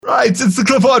Right, it's the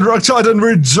Clipboard Rock Chart, and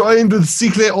we're joined with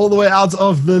Sihle all the way out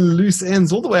of the Loose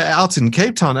Ends, all the way out in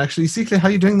Cape Town, actually. Sihle, how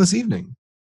are you doing this evening?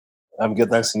 I'm good,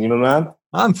 thanks. And you, man?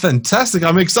 I'm fantastic.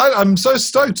 I'm excited. I'm so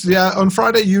stoked. Yeah, on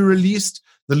Friday you released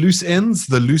The Loose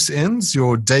Ends,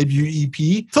 your debut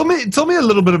EP. Tell me a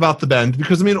little bit about the band,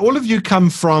 because I mean, all of you come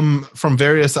from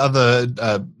various other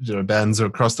bands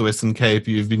across the Western Cape.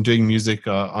 You've been doing music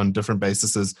on different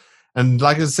bases, and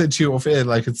like I said to you off air,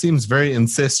 like it seems very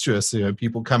incestuous. You know,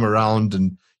 people come around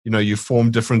and you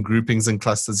form different groupings and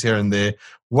clusters here and there.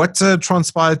 What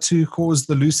transpired to cause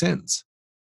The Loose Ends?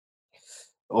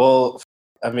 Well,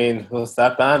 I mean, with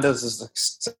that band, it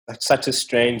was such a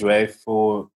strange way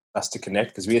for us to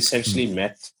connect, because we essentially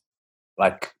met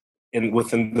like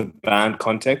within the band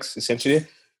context. Essentially,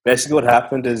 basically, what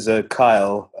happened is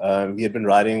Kyle, he had been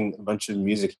writing a bunch of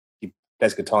music. He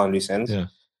plays guitar in Loose Ends. Yeah.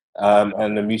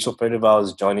 And a mutual friend of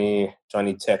ours, Johnny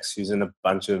Tex, who's in a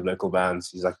bunch of local bands.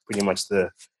 He's like pretty much the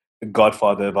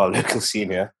godfather of our local scene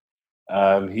here.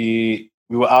 We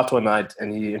were out one night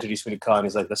and he introduced me to Kyle and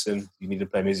he's like, listen, you need to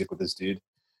play music with this dude.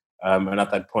 And at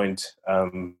that point,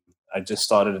 I just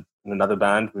started in another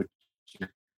band, which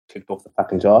kicked off the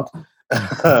fucking chart.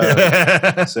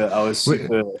 So I was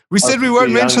super... We said we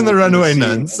won't mention the Runaway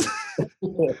Nuns.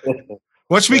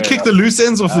 Watch me kick the Loose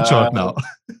Ends off the chart now.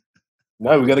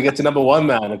 No, we got to get to number one,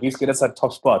 man. At least get us that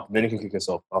top spot. Then you can kick us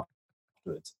off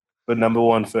afterwards. But number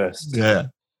one first. Yeah.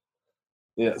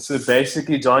 Yeah, so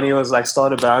basically Johnny was like,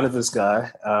 start a band with this guy.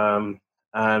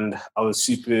 And I was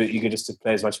super eager just to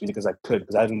play as much music as I could,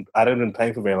 because I hadn't been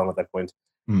playing for very long at that point.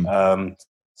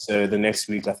 So the next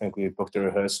week, I think we booked a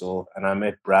rehearsal, and I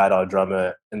met Brad, our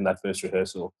drummer, in that first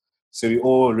rehearsal. So we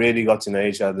all really got to know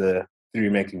each other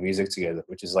through making music together,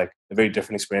 which is like a very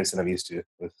different experience than I'm used to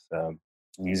with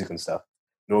music and stuff.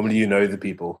 Normally, you know the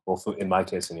people. Well, in my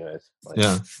case, anyways. Like,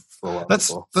 yeah,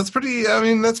 that's pretty. I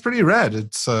mean, that's pretty rad.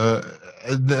 It's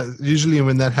usually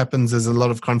when that happens, there's a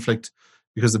lot of conflict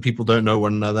because the people don't know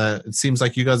one another. It seems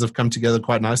like you guys have come together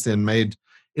quite nicely and made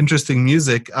interesting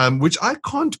music, which I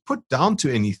can't put down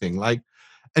to anything. Like,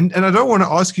 and I don't want to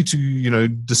ask you to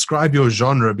describe your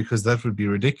genre, because that would be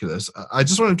ridiculous. I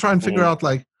just want to try and figure out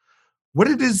like what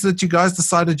it is that you guys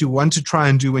decided you want to try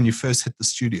and do when you first hit the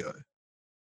studio.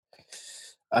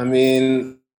 I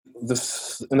mean, in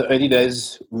the early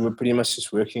days, we were pretty much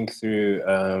just working through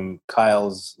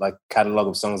Kyle's like catalog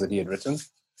of songs that he had written,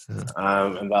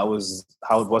 and that was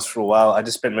how it was for a while. I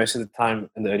just spent most of the time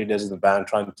in the early days of the band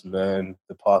trying to learn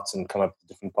the parts and come up with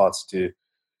different parts to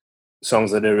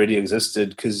songs that already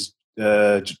existed, because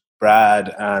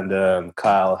Brad and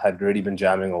Kyle had already been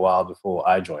jamming a while before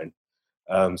I joined.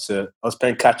 So I was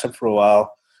playing catch up for a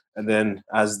while. And then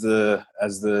as the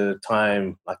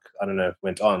time, like, I don't know,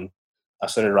 went on, I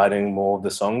started writing more of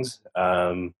the songs.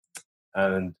 And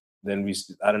then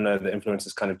the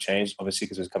influences kind of changed, obviously,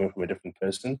 because it was coming from a different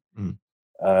person.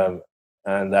 And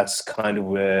that's kind of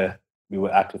where we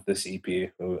were at with this EP.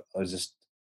 It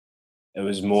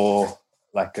was more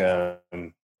like, I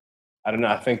don't know,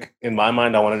 I think in my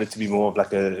mind, I wanted it to be more of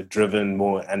like a driven,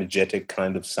 more energetic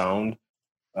kind of sound,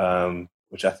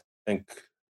 which I think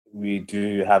we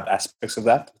do have aspects of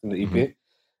that in the EP,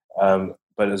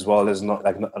 but as well as not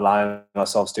allowing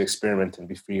ourselves to experiment and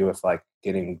be free with like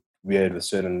getting weird with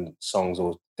certain songs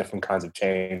or different kinds of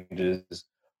changes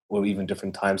or even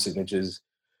different time signatures.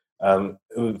 I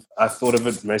thought of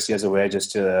it mostly as a way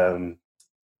just to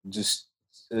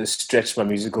stretch my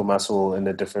musical muscle in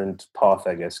a different path,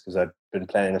 I guess, because I've been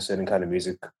playing a certain kind of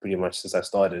music pretty much since I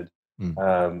started,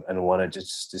 and wanted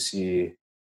just to see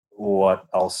what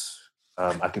else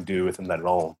I could do within that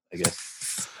role, I guess.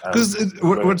 Because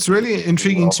what's really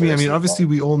intriguing to me, I mean, obviously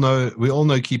we all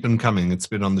know Keep 'Em Coming. It's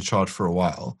been on the chart for a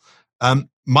while.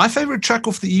 My favorite track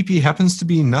off the EP happens to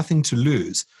be Nothing to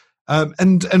Lose.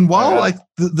 And while like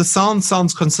the sound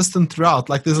sounds consistent throughout,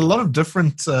 like there's a lot of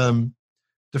different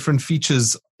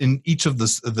features in each of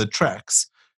the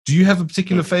tracks. Do you have a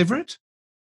particular favorite?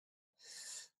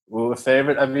 Well, a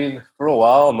favorite, I mean, for a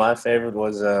while, my favorite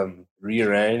was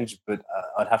Rearrange, but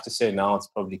I'd have to say now it's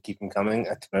probably Keep 'Em Coming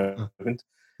at the moment.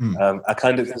 I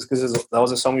kind of, because that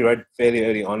was a song we wrote fairly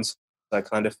early on, so I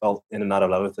kind of felt in and out of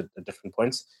love with it at different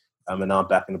points. And now I'm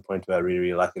back in the point where I really,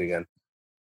 really like it again,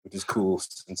 which is cool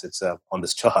since it's on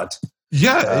this chart.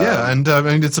 Yeah, and I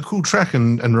mean, it's a cool track,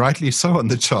 and rightly so on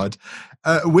the chart.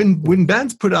 When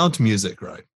bands put out music,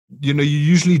 right, you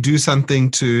usually do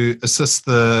something to assist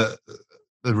the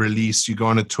release. You go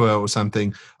on a tour or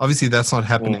something. Obviously, that's not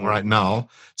happening right now.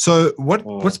 So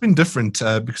what's been different?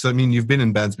 Because I mean, you've been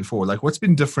in bands before. Like, what's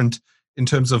been different in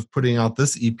terms of putting out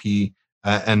this EP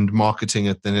and marketing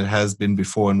it than it has been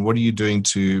before? And what are you doing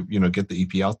to get the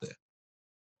EP out there?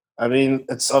 I mean,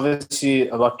 it's obviously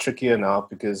a lot trickier now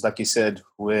because, like you said,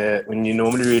 when you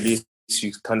normally release,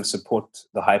 you kind of support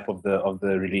the hype of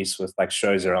the release with like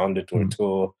shows around it or a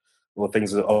tour or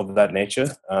things of that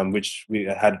nature, which we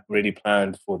had already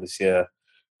planned for this year,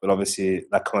 but obviously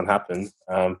that can't happen.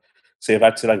 So you've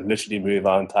had to like literally move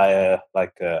our entire I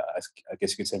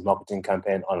guess you could say marketing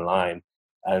campaign online.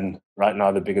 And right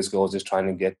now, the biggest goal is just trying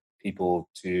to get people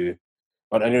to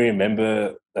not only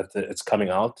remember that it's coming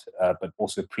out, but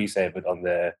also pre-save it on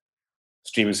their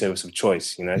streaming service of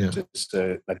choice. Just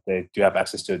like they do have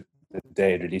access to it the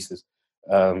day it releases.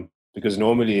 Because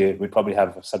normally we'd probably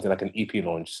have something like an EP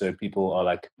launch, so people are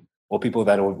like, or people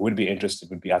that would be interested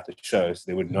would be at the show, so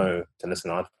they would know to listen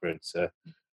out for it. So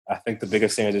I think the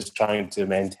biggest thing is just trying to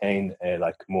maintain a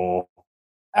like more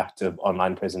active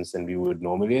online presence than we would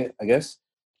normally, I guess,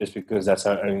 just because that's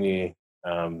our only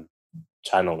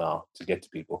channel now to get to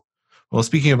people. Well,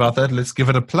 speaking about that, let's give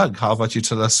it a plug. How about you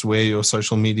tell us where your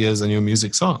social medias and your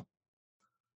musics are?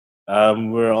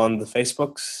 We're on the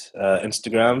Facebooks,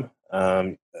 Instagram.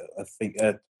 I think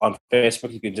on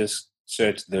Facebook you could just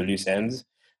search The Loose Ends,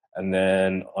 and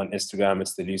then on Instagram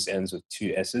it's The Loose Ends with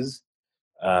 2 S's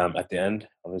at the end,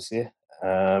 obviously.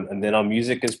 And then our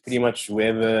music is pretty much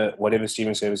whatever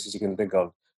streaming services you can think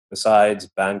of. Besides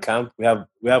Bandcamp, we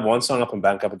have one song up on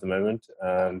Bandcamp at the moment.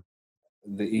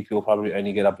 The EP will probably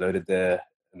only get uploaded there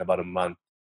in about a month.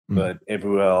 But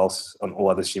everywhere else on all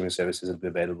other streaming services will be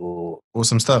available.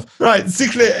 Awesome stuff. Right,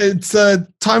 Sihle, it's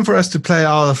time for us to play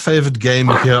our favorite game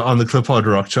here on the Cliphard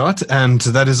Rock Chart, and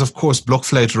that is, of course,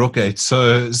 Blokfluit Rocket.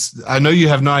 So I know you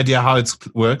have no idea how it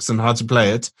works and how to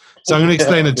play it, so I'm going to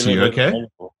explain it to you, okay?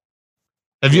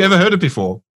 Have you ever heard it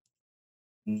before?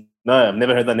 No, I've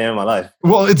never heard that name in my life.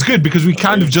 Well, it's good because we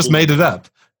kind of just made it up.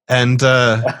 And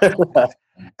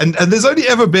and there's only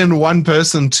ever been one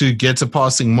person to get a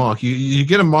passing mark. You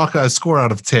get a score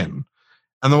out of 10.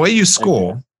 And the way you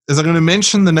score is I'm going to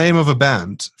mention the name of a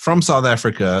band from South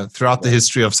Africa throughout the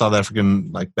history of South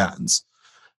African like bands.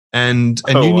 And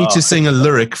you need to sing a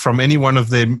lyric from any one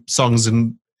of their songs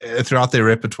throughout their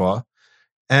repertoire.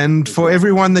 And for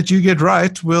every one that you get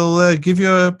right, we'll give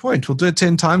you a point. We'll do it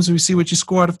 10 times and we see what you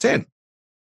score out of 10.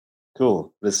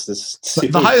 Cool.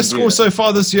 The highest score so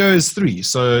far this year is 3.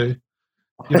 So...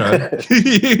 You know, that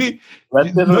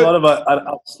says a lot about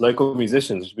us local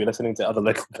musicians. We should be listening to other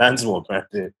local bands more,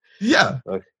 apparently. Yeah.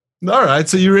 Okay. All right.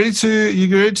 So you ready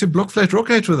to Blokfluit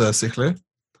Rocket with us, Sihle?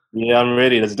 Yeah, I'm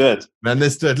ready. Let's do it. Man,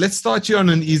 let's do it. Let's start you on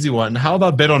an easy one. How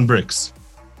about Bet on Bricks?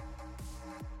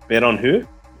 Bet on who?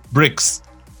 Bricks.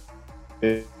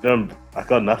 I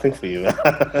got nothing for you, man.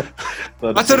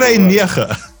 Battery 9.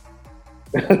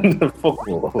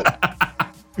 Football.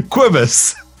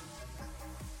 Quibus.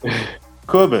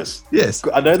 Quibus. Yes,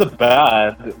 I know the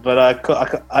band, but I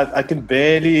can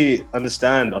barely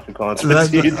understand Afrikaans.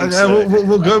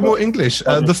 We'll go more English.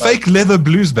 The Fake Leather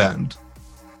Blues Band.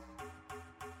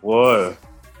 Whoa,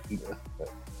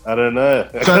 I don't know.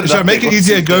 Shall I make it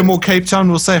easier? Go more Cape Town.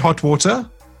 We'll say Hot Water.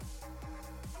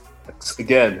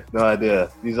 Again, no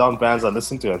idea. These aren't bands I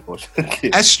listen to,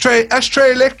 unfortunately.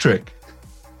 Ashtray Electric.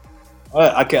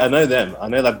 Oh, okay, I know them. I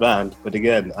know that band, but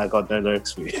again, I got no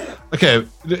lyrics for you. Okay,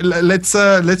 let's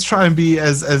try and be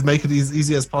as make it as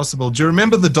easy as possible. Do you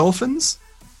remember the Dolphins?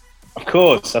 Of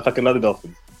course, I fucking love the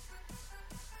Dolphins.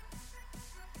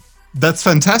 That's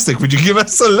fantastic. Would you give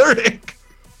us a lyric?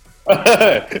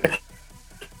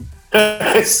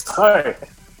 Sorry,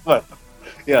 but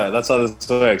yeah, that's how this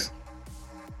works.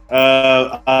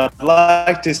 I'd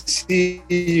like to see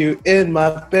you in my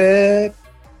bed.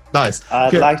 Nice.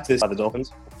 I'd like to see the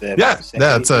Dolphins. That's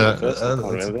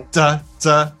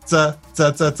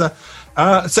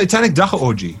Satanic Dacha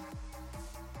Orgy.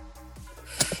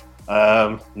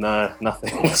 No,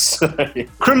 nothing. Sorry.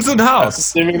 Crimson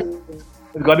House. There's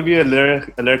got to be a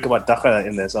lyric about Dacha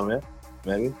in there somewhere,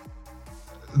 maybe.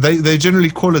 They generally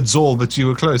call it Zol, but you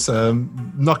were close.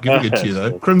 Not giving it to you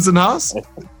though. Crimson House.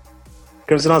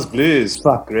 Crimson House Blues.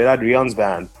 Fuck, Red Eyed Rion's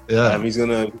band. Yeah. He's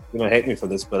gonna hate me for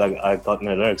this, but I got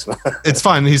no lyrics. It's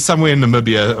fine. He's somewhere in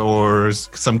Namibia or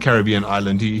some Caribbean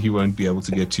island. He won't be able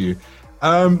to get to you.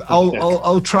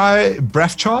 I'll try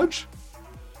Breath Charge.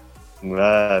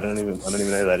 I don't even know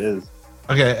who that is.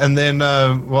 Okay, and then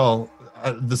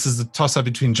this is a toss up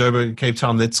between Joburg and Cape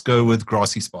Town. Let's go with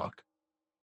Grassy Spark.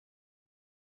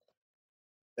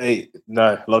 Hey,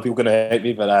 no, a lot of people are gonna hate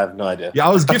me, but I have no idea. Yeah,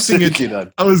 I was gifting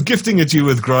it. I was gifting it you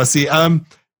with Grassy.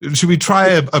 Should we try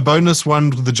a bonus one?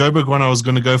 The Joburg one I was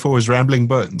going to go for was Rambling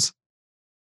Bones.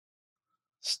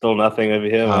 Still nothing over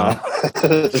here, man.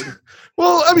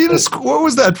 Well, I mean, what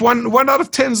was that? One out of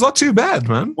 10 is not too bad,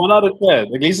 man. 1 out of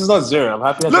 10. At least it's not 0. I'm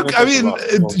happy. Look, I mean,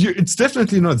 it's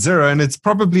definitely not 0, and it's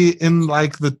probably in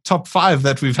like the top 5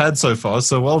 that we've had so far.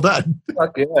 So well done.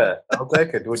 Fuck yeah, I'll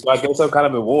take it. Would I get some kind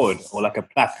of award or like a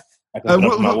plaque?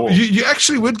 You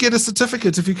actually would get a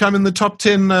certificate if you come in the top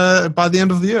 10 by the end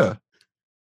of the year.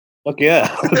 Fuck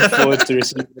yeah! I look forward to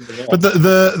receiving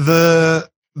the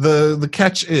But the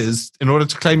catch is, in order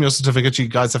to claim your certificate, you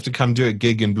guys have to come do a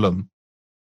gig in Bloem.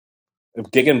 A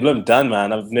gig in Bloem, done,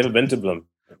 man. I've never been to Bloem.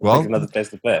 Well, another place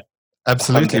to play.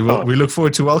 Absolutely. We look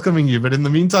forward to welcoming you. But in the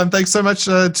meantime, thanks so much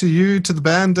to you, to the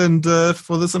band, and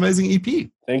for this amazing EP.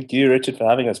 Thank you, Richard, for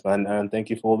having us, man. And thank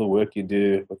you for all the work you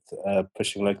do with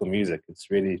pushing local music.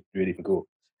 It's really, really cool.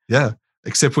 Yeah,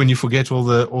 except when you forget all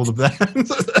the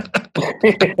bands.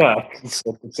 Yeah,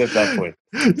 except that point.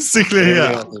 Sickly,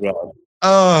 yeah.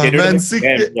 Oh, man,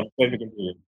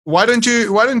 Why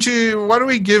don't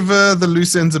we give the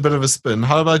Loose Ends a bit of a spin?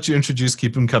 How about you introduce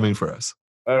Keep 'Em Coming for us?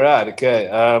 All right, okay.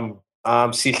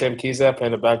 I'm Sichem Kiza,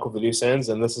 playing a band called The Loose Ends,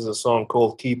 and this is a song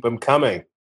called Keep 'Em Coming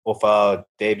off our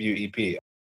debut EP.